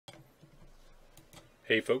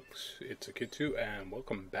Hey folks, it's Akitsu and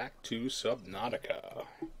welcome back to Subnautica.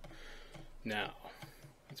 Now,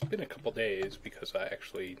 it's been a couple days because I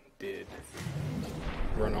actually did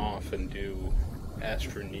run off and do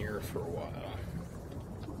Astroneer for a while.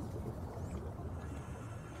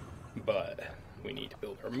 But we need to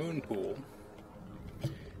build our moon pool,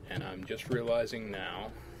 and I'm just realizing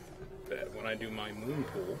now that when I do my moon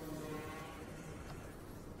pool,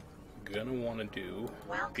 gonna want to do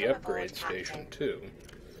the upgrade station too,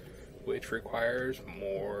 which requires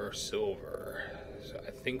more silver. So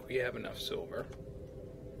I think we have enough silver.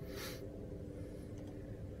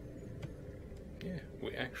 Yeah,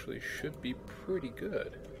 we actually should be pretty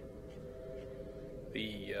good.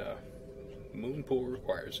 The moon pool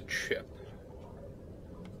requires a chip.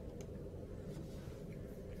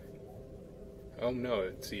 Oh no,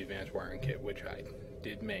 it's the advanced wiring kit, which I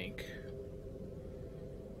did make.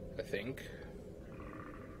 I think.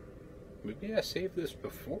 Maybe I saved this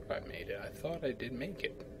before I made it. I thought I did make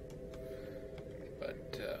it.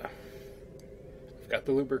 But, I've got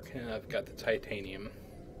the lubricant, I've got the titanium.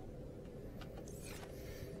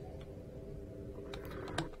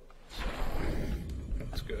 So,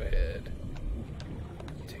 let's go ahead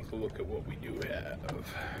and take a look at what we do have.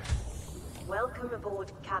 Welcome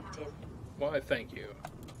aboard, Captain. Why, thank you.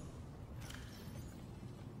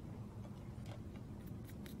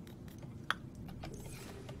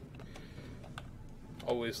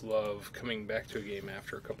 Always love coming back to a game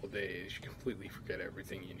after a couple days. You completely forget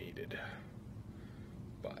everything you needed.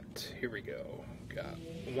 But here we go. Got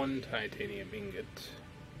one titanium ingot,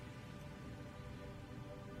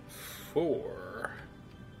 4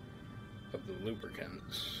 of the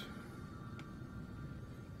lubricants.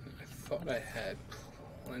 I thought I had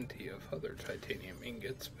plenty of other titanium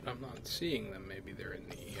ingots, but I'm not seeing them. Maybe they're in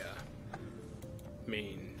the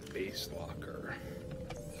main base locker.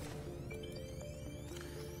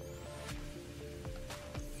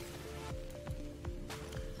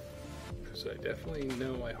 I definitely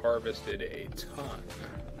know I harvested a ton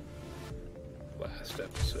last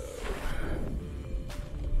episode.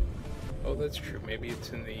 Oh, that's true. Maybe it's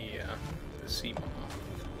in the sea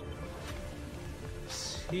moth.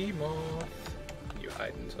 Sea moth. You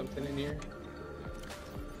hiding something in here?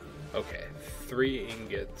 Okay, 3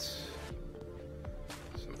 ingots,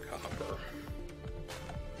 some copper.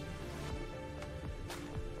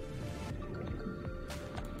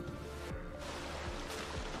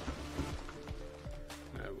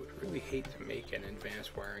 Hate to make an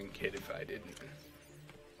advanced wiring kit if I didn't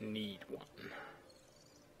need one,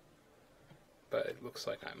 but it looks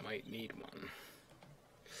like I might need one.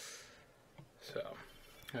 So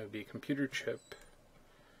that would be a computer chip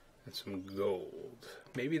and some gold.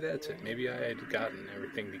 Maybe that's it. Maybe I had gotten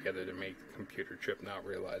everything together to make the computer chip, not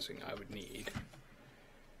realizing I would need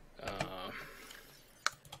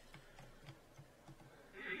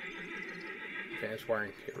advanced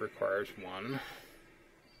wiring kit requires 1.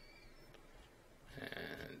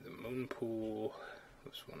 And the moon pool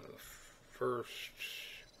was one of the first,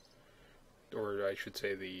 or I should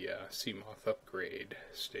say the sea moth upgrade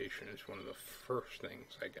station is one of the first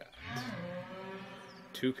things I got.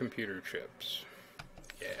 2 computer chips.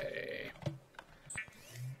 Yay.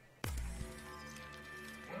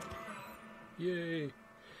 Yay.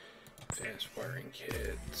 Advanced wiring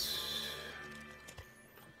kit.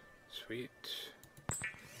 Sweet. 1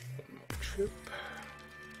 more chip.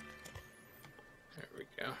 There we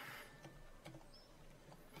go.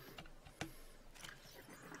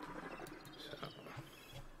 So,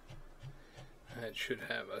 that should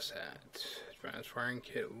have us at advanced wiring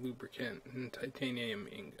kit, lubricant, and titanium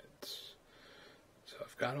ingots. So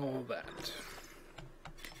I've got all that.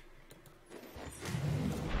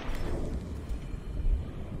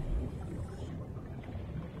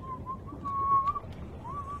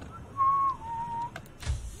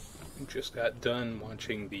 Just got done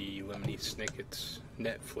watching the Lemony Snicket's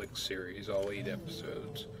Netflix series, all 8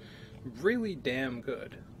 episodes. Really damn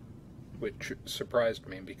good, which surprised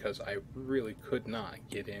me because I really could not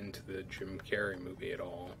get into the Jim Carrey movie at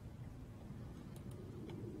all.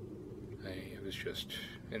 It was just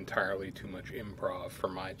entirely too much improv for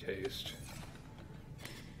my taste.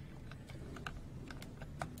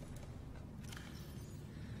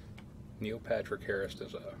 Neil Patrick Harris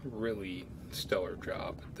does a really stellar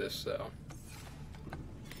job at this, though.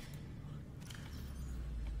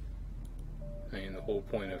 I mean, the whole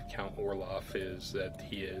point of Count Orloff is that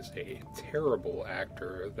he is a terrible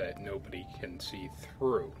actor that nobody can see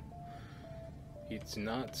through. He's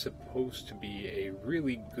not supposed to be a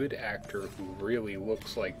really good actor who really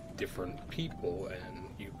looks like different people, and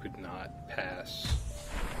you could not pass.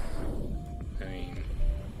 I mean,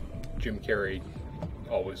 Jim Carrey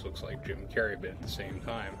always looks like Jim Carrey, but at the same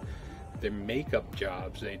time, the makeup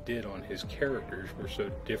jobs they did on his characters were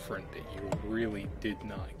so different that you really did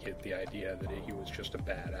not get the idea that he was just a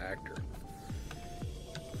bad actor.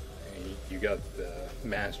 You got the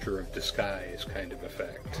master of disguise kind of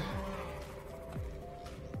effect,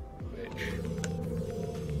 which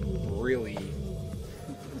really,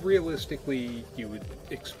 realistically, you would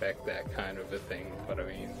expect that kind of a thing, but I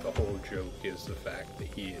mean, the whole joke is the fact that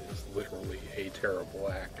he is literally a terrible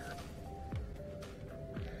actor.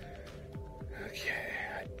 Okay,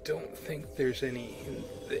 I don't think there's any in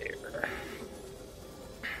there.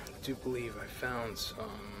 I do believe I found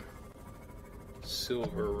some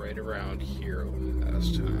silver right around here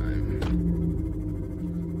last time.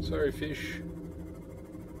 Sorry, fish.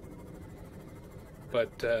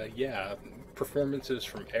 But, yeah, performances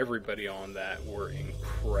from everybody on that were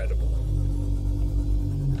incredible.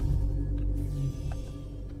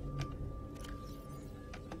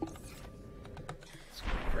 Let's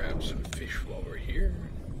grab some fish while we're here.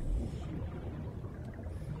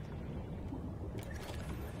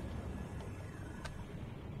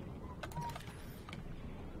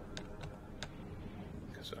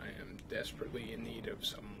 Because I am desperately in need of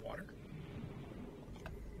some water.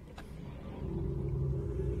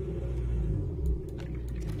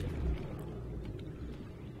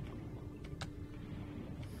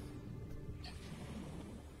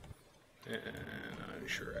 And I'm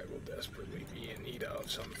sure I will desperately be in need of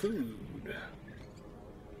some food.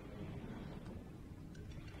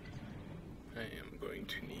 I am going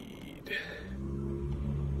to need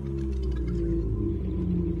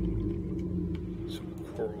some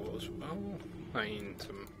coral as well. I mean,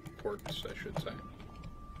 some quartz, I should say.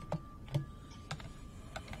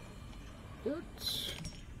 Quartz.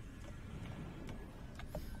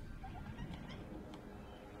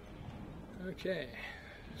 Okay.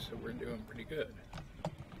 So we're doing pretty good.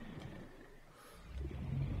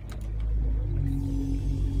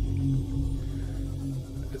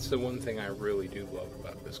 It's the one thing I really do love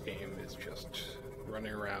about this game is just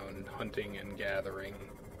running around hunting and gathering,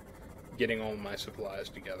 getting all my supplies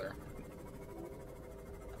together.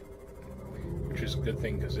 Which is a good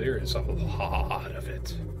thing because there is a lot of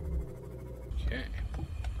it. Okay.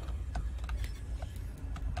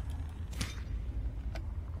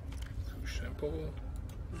 So simple.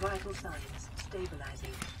 Vital signs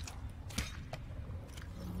stabilizing.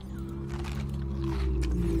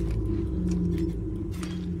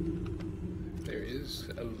 There is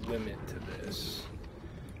a limit to this.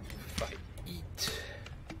 If I eat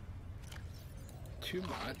too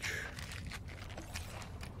much,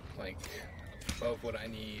 like above what I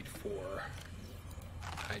need for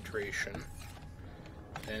hydration,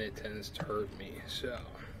 then it tends to hurt me. So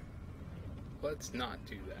let's not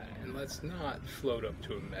do that, and let's not float up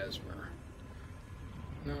to a mesmer.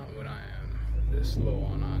 Not when I am this low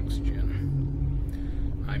on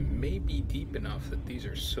oxygen. I may be deep enough that these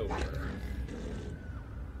are silver.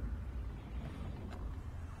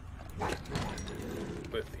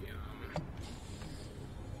 Lithium.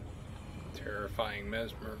 Terrifying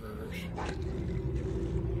mesmers.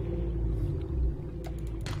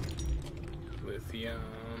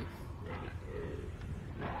 Lithium.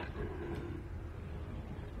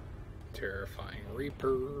 Terrifying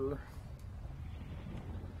Reaper.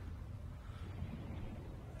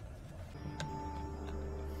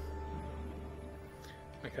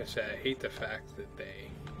 Like I said, I hate the fact that they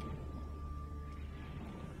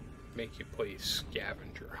make you play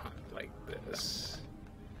scavenger hunt like this.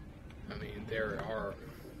 I mean, there are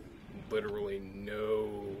literally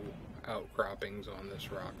no outcroppings on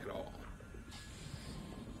this rock at all.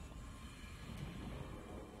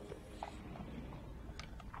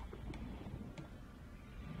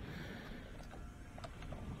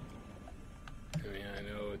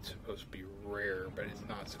 It's supposed to be rare, but it's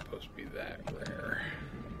not supposed to be that rare.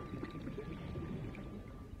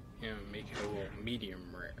 You know, make it a little medium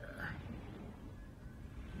rare.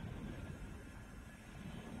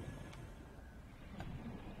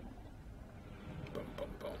 Boom, boom,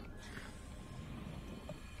 boom.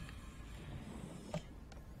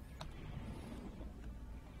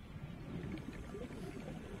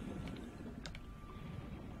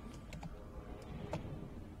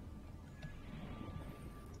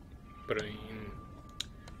 But I mean,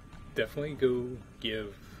 definitely go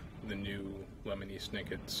give the new Lemony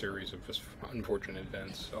Snicket series of unfortunate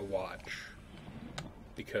events a watch.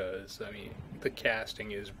 Because, I mean, the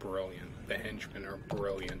casting is brilliant. The henchmen are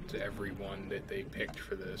brilliant. Everyone that they picked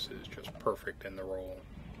for this is just perfect in the role.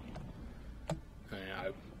 I mean,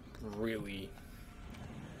 I really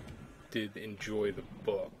did enjoy the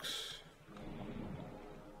books.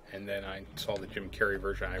 And then I saw the Jim Carrey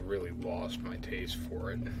version. I really lost my taste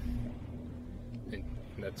for it. And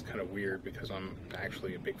that's kind of weird because I'm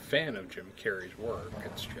actually a big fan of Jim Carrey's work.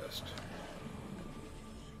 It's just...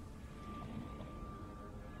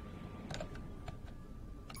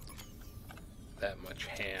 that much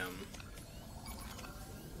ham.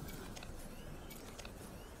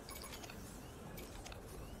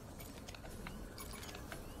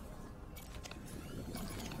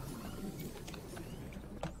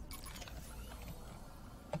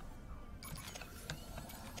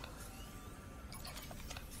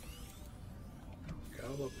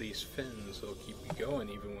 All of these fins, they'll keep you going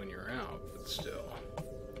even when you're out, but still.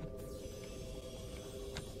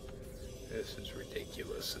 This is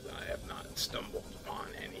ridiculous that I have not stumbled upon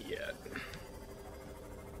any yet.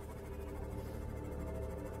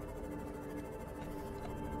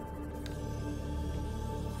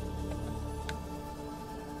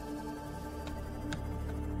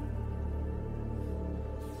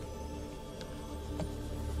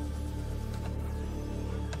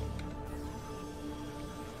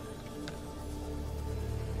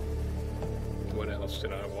 What else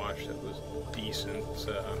did I watch that was decent?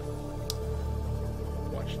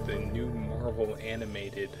 Watched the new Marvel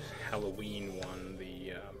animated Halloween one,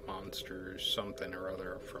 the Monsters something or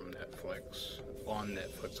other from Netflix. On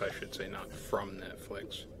Netflix, I should say, not from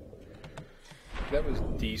Netflix. That was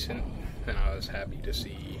decent, and I was happy to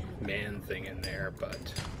see Man-Thing in there, but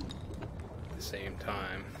at the same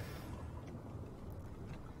time,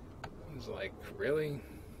 it was like, really?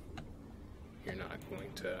 You're not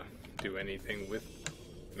going to do anything with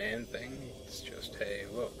Man-Thing? It's just, hey,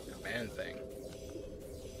 look, Man-Thing.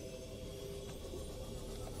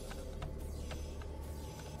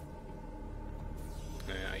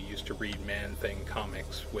 I used to read Man-Thing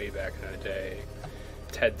comics way back in the day.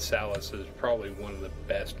 Ted Sallis is probably one of the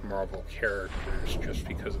best Marvel characters just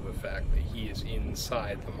because of the fact that he is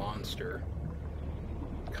inside the monster,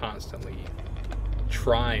 constantly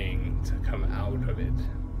trying to come out of it.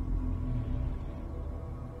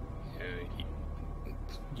 He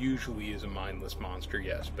usually is a mindless monster,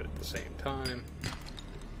 yes, but at the same time,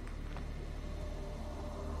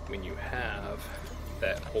 when you have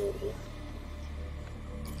that whole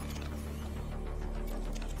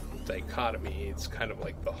dichotomy, it's kind of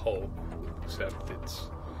like the Hulk, except it's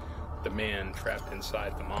the man trapped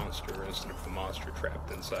inside the monster instead of the monster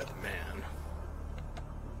trapped inside the man.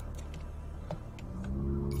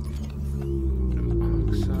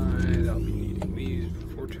 Oxide, I'll be needing these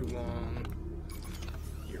before too long.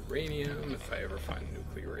 Uranium, if I ever find a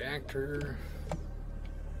nuclear reactor.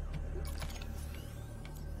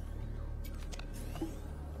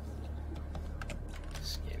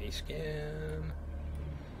 Scanny scan.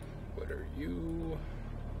 What are you?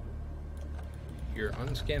 You're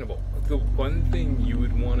unscannable. The one thing you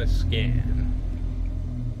would want to scan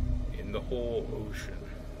in the whole ocean.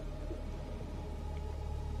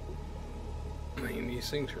 I mean, these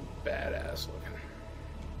things are badass looking.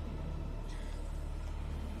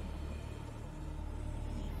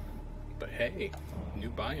 But hey, new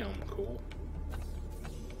biome, cool.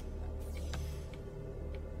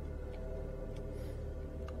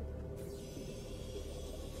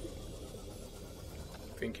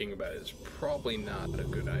 Thinking about it is probably not a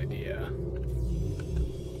good idea.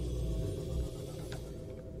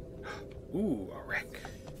 Ooh, a wreck.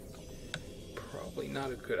 Probably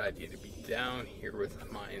not a good idea to be down here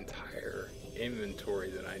with my entire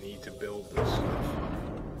inventory that I need to build this stuff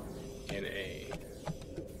in a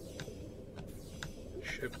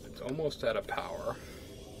ship that's almost out of power.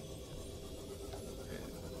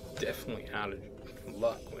 And definitely out of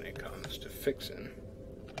luck when it comes to fixing.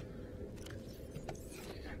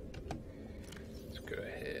 Go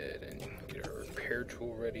ahead and get our repair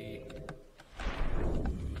tool ready.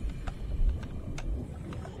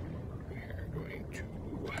 We're going to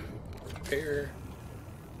repair.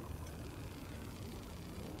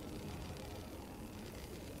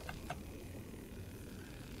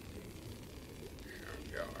 Here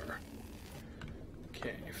we are.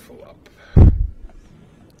 Okay, full up.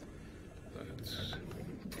 Let's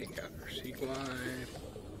take out our sea glide.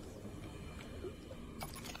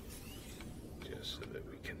 So that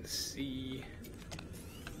we can see.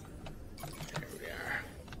 There we are.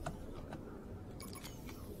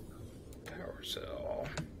 Power cell.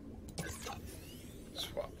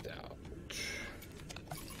 Swapped out.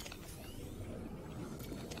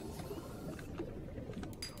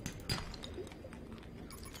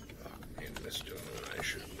 And this one, I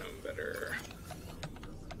should have known better.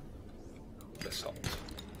 Basalt.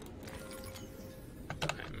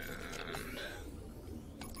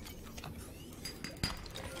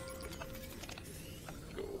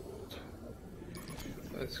 Gold.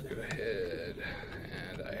 let's go ahead,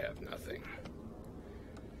 and I have nothing.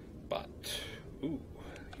 But, ooh,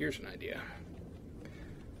 here's an idea.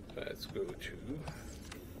 Let's go to,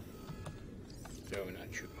 no,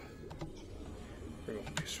 not you. We're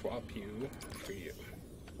going to swap you for you.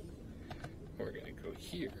 We're going to go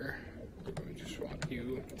here. We're going to swap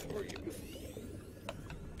you for you.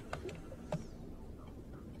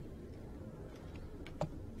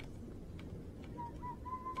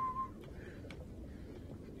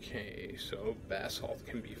 Okay, so basalt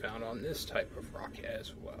can be found on this type of rock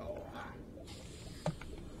as well.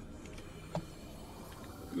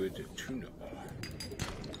 Good to know.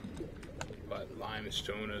 But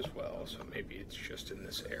limestone as well, so maybe it's just in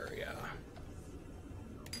this area.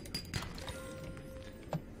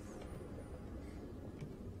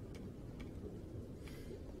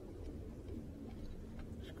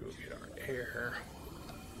 Let's go get our air.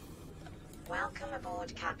 Welcome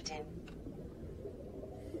aboard, Captain.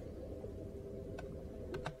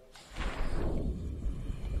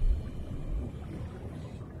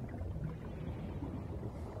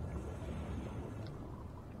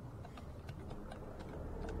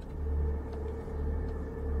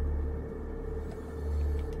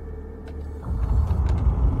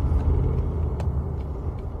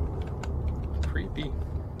 Creepy.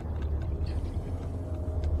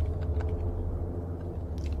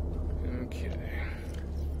 Okay.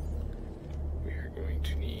 We are going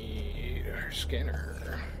to need our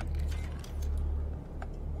scanner.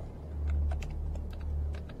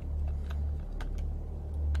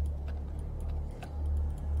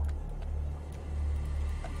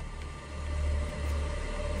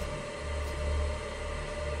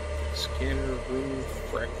 Scanner room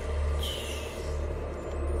fragments.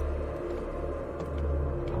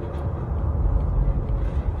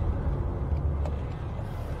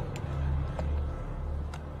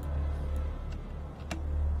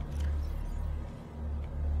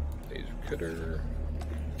 Cutter.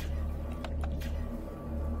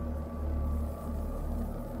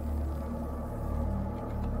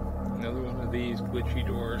 Another one of these glitchy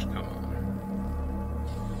doors, come on.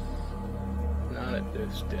 Not at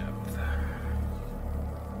this depth.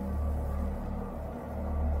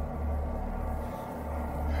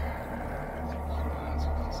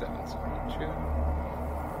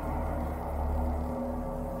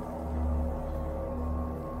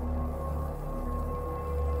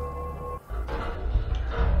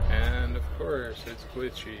 And of course, it's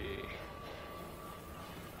glitchy.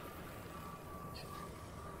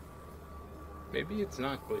 Maybe it's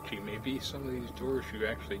not glitchy. Maybe some of these doors you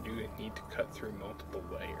actually do need to cut through multiple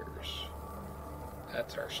layers.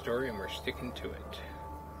 That's our story, and we're sticking to it.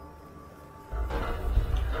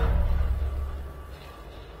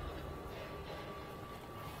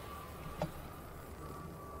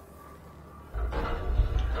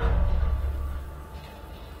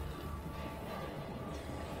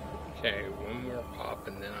 Okay, one more pop,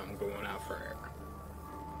 and then I'm going out for air.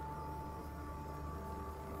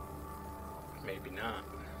 Maybe not.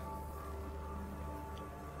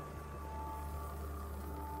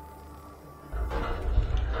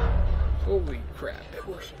 Holy crap, it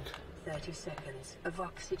worked. 30 seconds of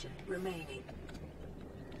oxygen remaining.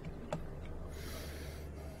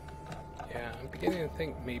 Yeah, I'm beginning to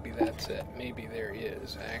think maybe that's it. Maybe there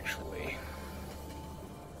is, actually,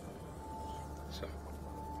 some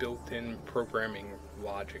built-in programming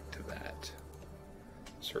logic to that.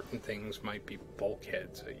 Certain things might be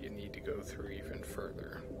bulkheads that you need to go through even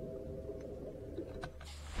further.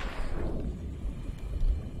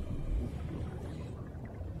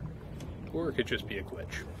 Or it could just be a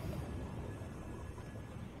glitch.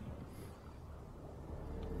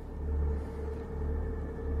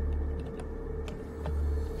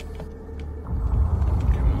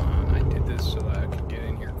 Come on, I did this so that I could get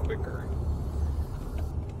in here quicker.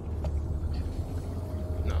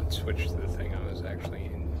 Not switch to the thing I was actually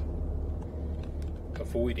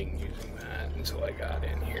avoiding using that until I got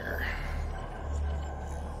in here.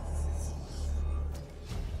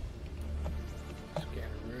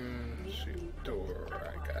 Scan room, suit door.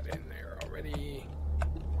 I got in there already.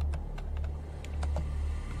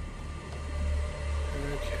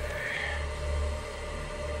 Okay.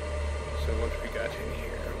 So what we got in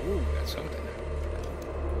here? Ooh, that's something.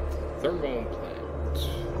 Thermal plant.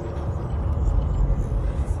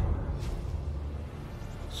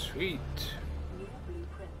 Sweet.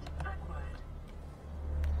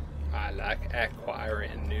 I like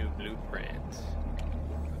acquiring new blueprints.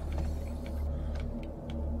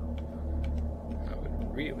 I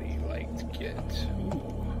would really like to get... Ooh.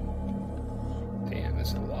 Damn,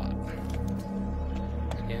 that's a lot.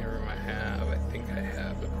 Scanner room I have. I think I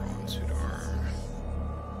have the bronze suit arm.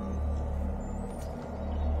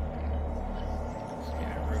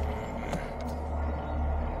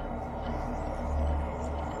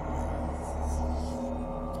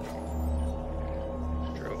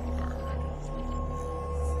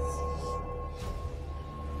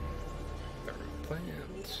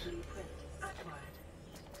 plants. Blueprint acquired.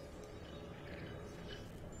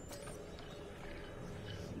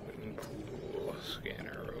 Swimming pool,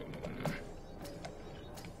 scanner room.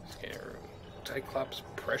 Scanner room. Cyclops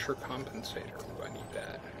pressure compensator. Ooh, I need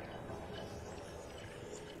that.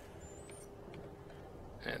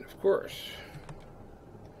 And of course,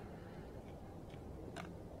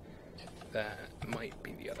 that might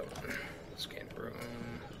be the other one. Scanner room.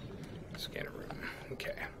 Scanner room.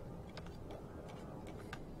 Okay.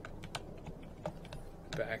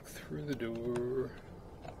 Back through the door.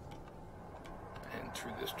 And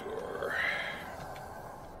through this door.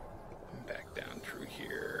 And back down through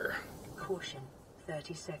here. Caution.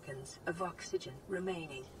 30 seconds of oxygen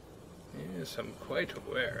remaining. Yes, I'm quite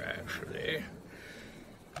aware, actually.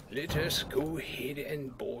 Let us go ahead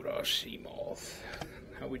and board our sea moth.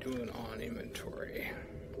 How we doing on inventory?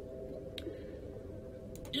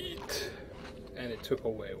 Eat! And it took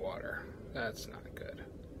away water. That's not good.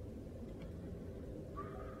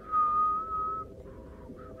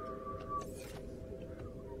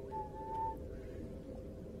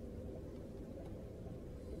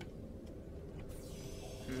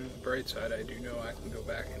 Bright side, I do know I can go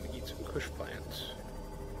back and eat some kush plants.